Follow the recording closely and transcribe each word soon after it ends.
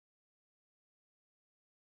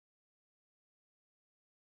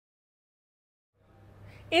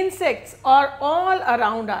insects are all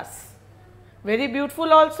around us. Very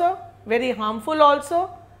beautiful also, very harmful also,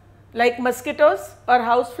 like mosquitoes or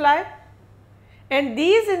housefly. And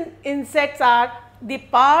these insects are the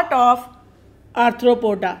part of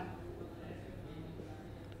Arthropoda.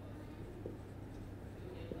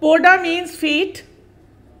 Poda means feet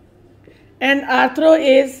and arthro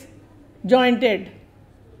is jointed.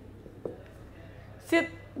 See,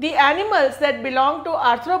 the animals that belong to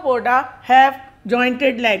Arthropoda have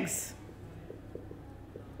jointed legs.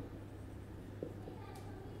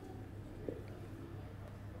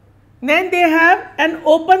 Then they have an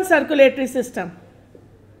open circulatory system.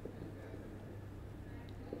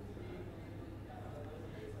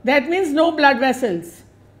 That means no blood vessels.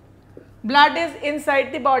 Blood is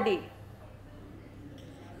inside the body.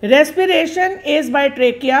 Respiration is by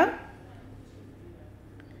trachea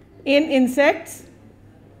in insects.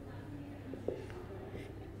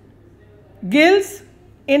 Gills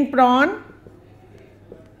in prawn.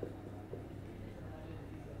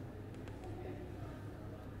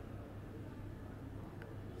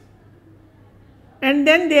 And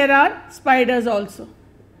then there are spiders also.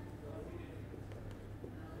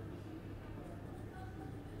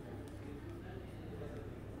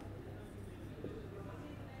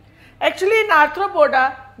 Actually, in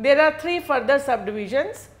Arthropoda, there are three further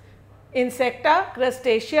subdivisions: Insecta,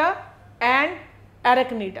 Crustacea and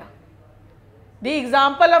Arachnida. The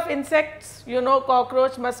example of insects, you know,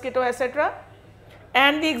 cockroach, mosquito, etc.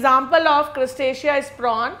 And the example of Crustacea is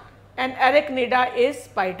prawn and Arachnida is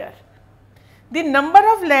spider. The number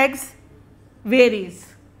of legs varies.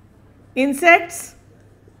 Insects,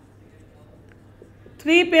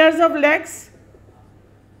 3 pairs of legs.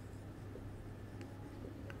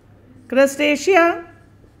 Crustacea,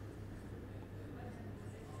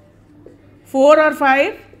 4 or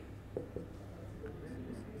 5.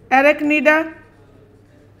 Arachnida,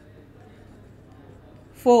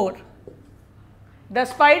 4. The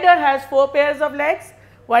spider has 4 pairs of legs,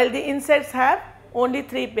 while the insects have only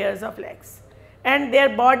 3 pairs of legs, and their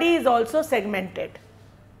body is also segmented.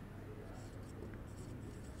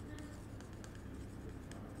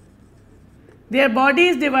 Their body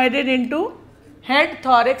is divided into head,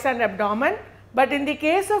 thorax and abdomen, but in the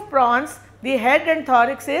case of prawns, the head and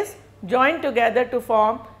thorax is joined together to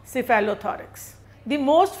form cephalothorax. The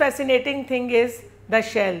most fascinating thing is the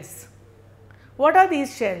shells. What are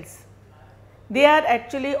these shells? They are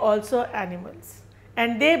actually also animals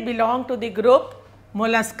and they belong to the group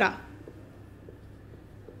Mollusca.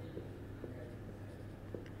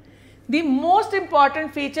 The most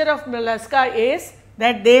important feature of Mollusca is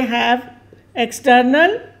that they have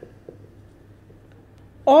external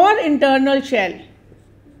or internal shell.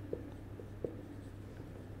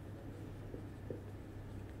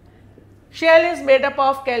 Shell is made up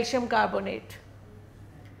of calcium carbonate.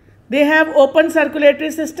 They have open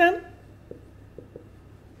circulatory system.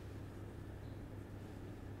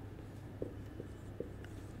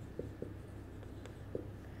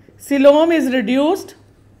 Coelom is reduced.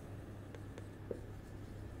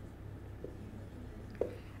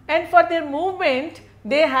 And for their movement,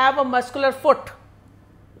 they have a muscular foot.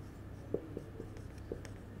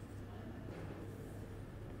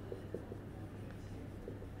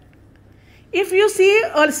 If you see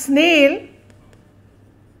a snail,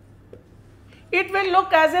 it will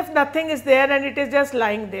look as if nothing is there and it is just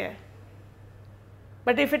lying there.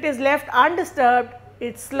 But if it is left undisturbed,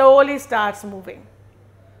 it slowly starts moving.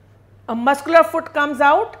 A muscular foot comes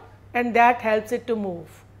out and that helps it to move.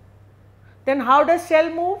 Then how does shell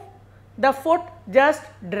move? The foot just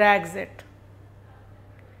drags it.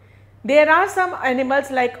 There are some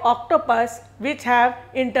animals like octopus which have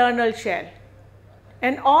internal shell,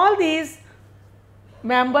 and all these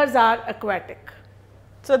members are aquatic.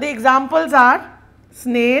 So the examples are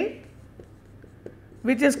snail,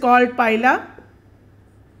 which is called pila,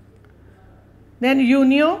 then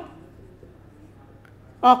unio,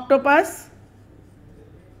 octopus.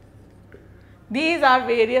 These are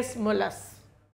various mollusks.